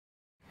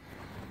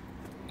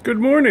Good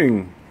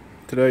morning.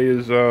 Today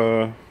is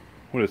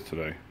what is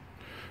today?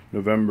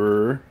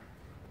 November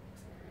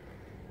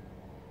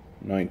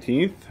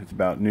 19th. It's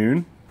about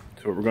noon.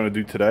 So what we're going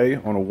to do today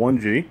on a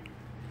 1G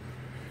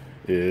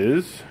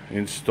is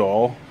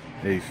install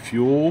a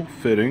fuel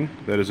fitting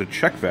that is a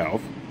check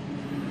valve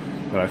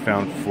that I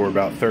found for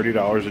about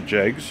 $30 at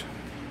jegs.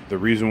 The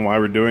reason why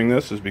we're doing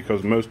this is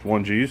because most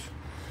 1Gs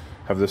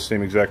have this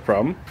same exact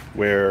problem,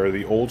 where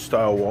the old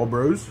style wall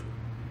bros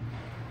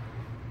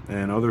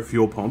and other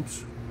fuel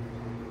pumps,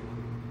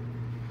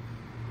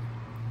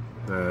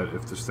 that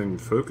if this thing would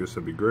focus,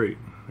 that'd be great.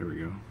 There we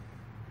go.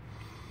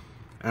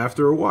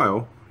 After a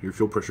while, your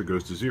fuel pressure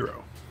goes to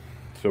zero.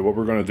 So what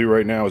we're going to do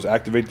right now is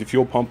activate the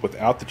fuel pump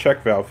without the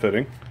check valve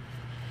fitting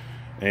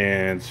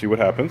and see what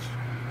happens.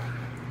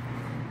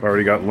 I've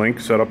already got link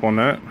set up on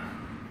that.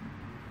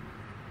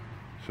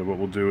 So what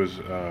we'll do is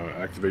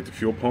activate the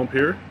fuel pump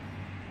here.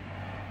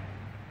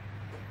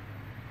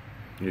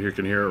 You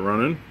can hear it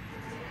running.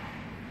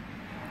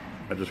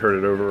 I just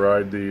heard it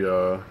override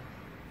the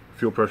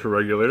fuel pressure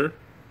regulator.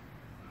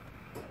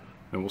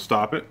 And we'll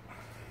stop it.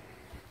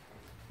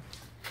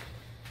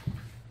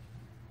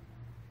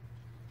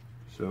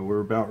 So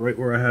we're about right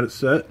where I had it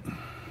set.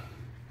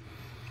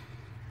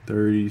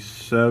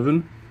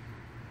 37.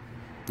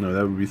 No,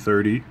 that would be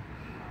 30.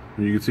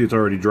 And you can see it's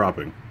already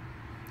dropping.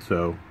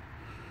 So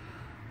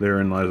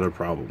therein lies our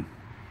problem.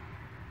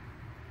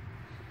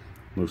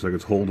 Looks like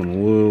it's holding a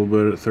little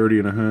bit at 30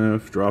 and a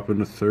half, dropping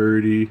to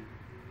 30.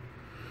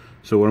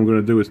 So what I'm going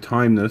to do is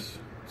time this,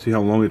 see how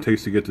long it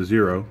takes to get to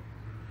zero.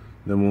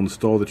 Then we'll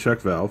install the check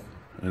valve,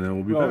 and then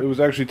we'll be back. It was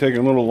actually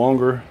taking a little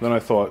longer than I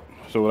thought.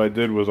 So what I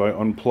did was I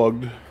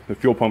unplugged the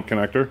fuel pump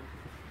connector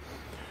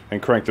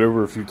and cranked it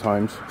over a few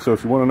times. So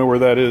if you want to know where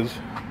that is,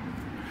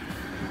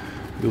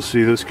 you'll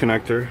see this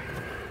connector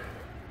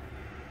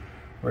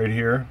right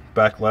here,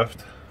 back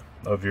left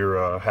of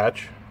your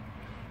hatch.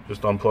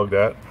 Just unplug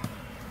that.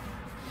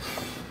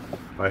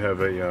 I have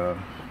a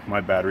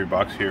my battery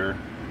box here.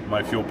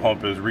 My fuel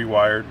pump is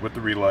rewired with the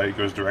relay. It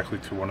goes directly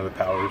to one of the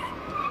powers.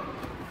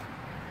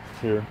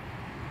 Here.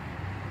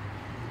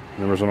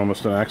 There was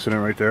almost an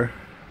accident right there.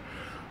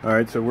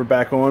 Alright, so we're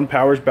back on.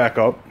 Power's back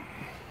up.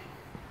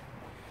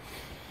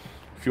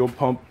 Fuel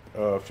pump,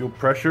 fuel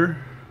pressure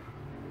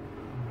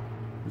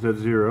is at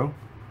zero.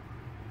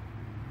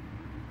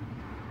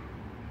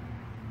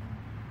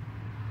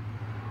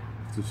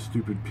 If this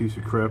stupid piece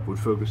of crap would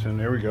focus in.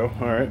 There we go.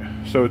 Alright,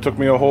 so it took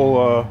me a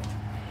whole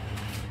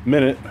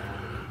minute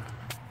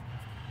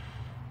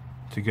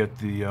to get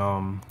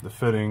the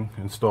fitting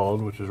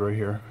installed, which is right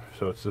here.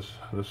 So it's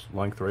this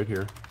length right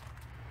here.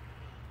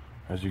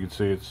 As you can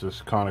see, it's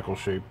this conical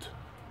shaped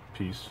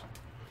piece.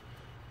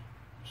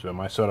 So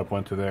my setup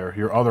went to there.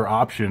 Your other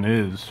option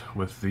is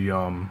with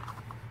the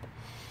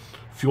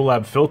Fuel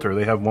Lab filter.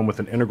 They have one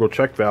with an integral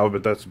check valve,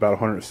 but that's about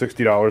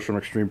 $160 from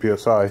Extreme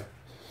PSI.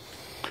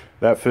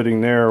 That fitting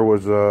there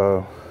was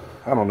I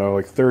don't know,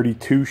 like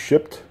 32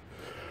 shipped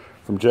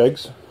from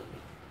jegs.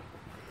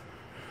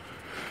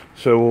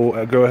 So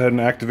we'll go ahead and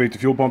activate the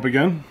fuel pump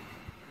again.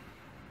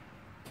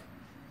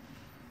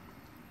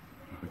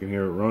 I can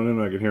hear it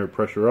running, I can hear it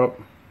pressure up.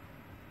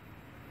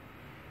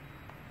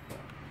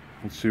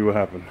 Let's see what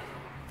happened.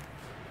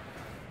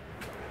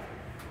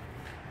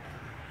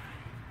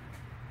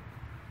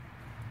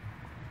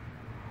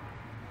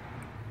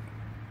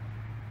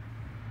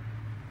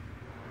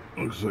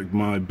 Looks like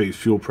my base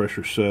fuel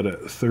pressure set at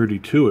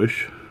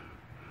 32-ish.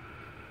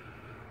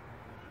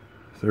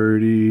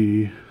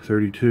 30,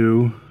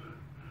 32.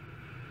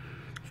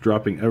 It's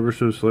dropping ever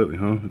so slightly,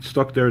 huh? It's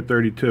stuck there at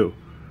 32.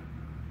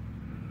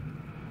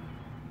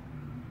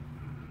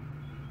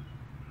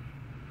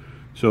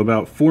 So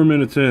about 4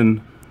 minutes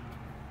in,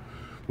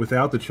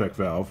 without the check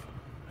valve,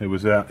 it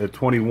was at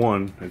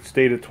 21. It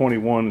stayed at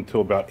 21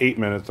 until about 8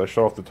 minutes. I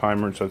shut off the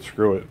timer and said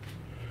screw it.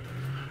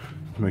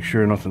 Make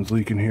sure nothing's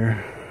leaking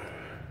here.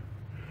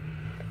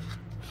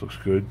 This looks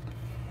good.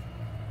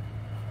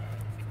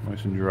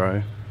 Nice and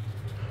dry.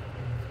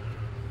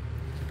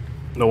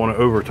 Don't want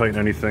to over tighten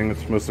anything.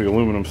 It's mostly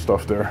aluminum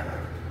stuff there.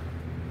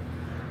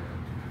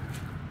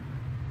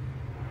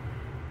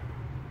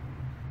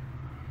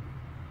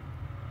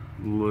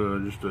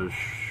 Just a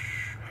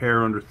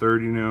hair under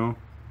 30 now.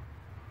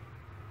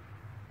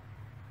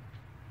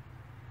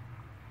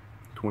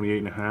 28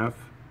 and a half.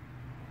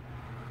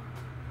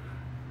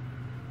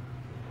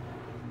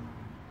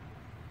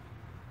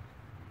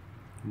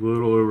 A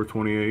little over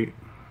 28.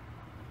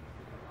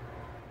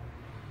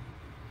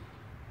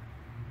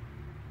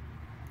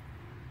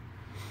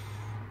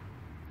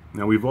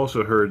 Now we've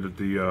also heard that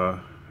the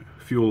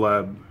Fuel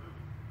Lab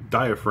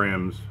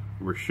diaphragms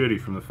were shitty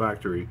from the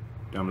factory,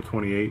 down to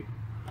 28.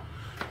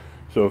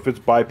 So if it's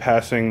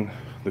bypassing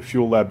the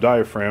Fuel Lab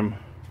diaphragm,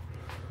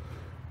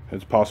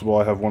 it's possible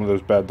I have one of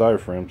those bad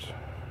diaphragms.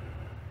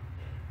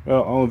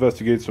 Well, I'll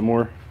investigate some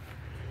more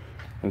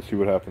and see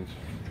what happens.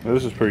 Now,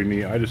 this is pretty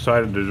neat. I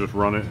decided to just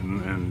run it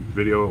and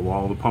video it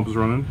while the pump is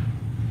running.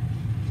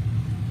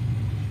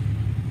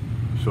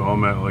 So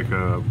I'm at like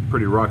a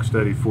pretty rock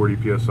steady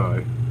 40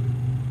 psi.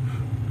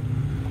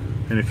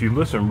 And if you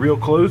listen real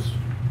close,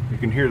 you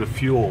can hear the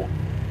fuel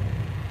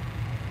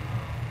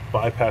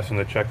bypassing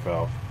the check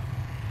valve.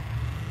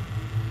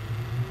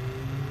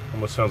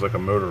 Almost sounds like a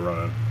motor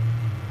running.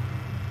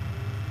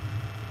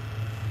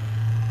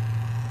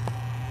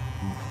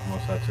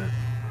 Unless that's it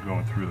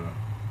going through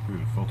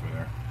the filter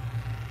there.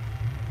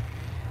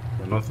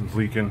 But nothing's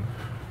leaking.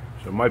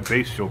 So my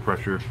base fuel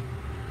pressure,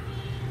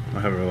 I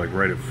have it like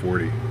right at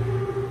 40.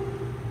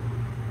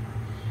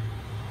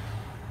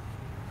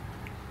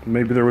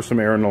 Maybe there was some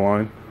air in the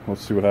line.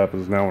 Let's see what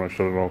happens now when I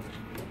shut it off.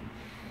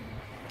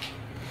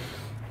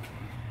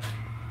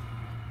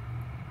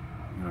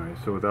 Alright,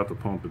 so without the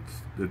pump,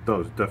 it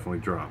does definitely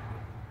drop.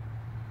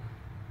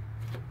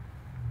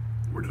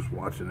 We're just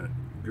watching it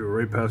go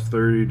right past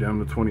 30, down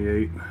to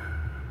 28.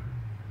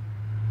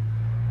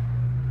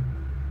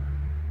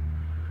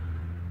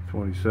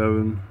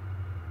 27,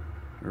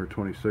 or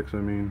 26 I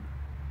mean.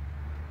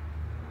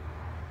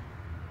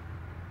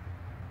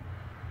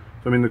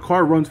 So I mean the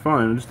car runs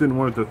fine, I just didn't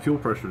want the fuel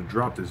pressure to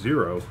drop to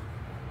 0.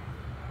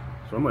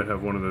 So I might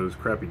have one of those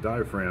crappy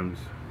diaphragms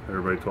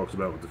everybody talks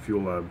about with the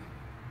Fuel Lab.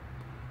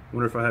 I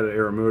wonder if I had an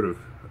aeromotive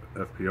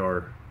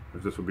FPR,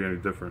 if this would be any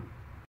different.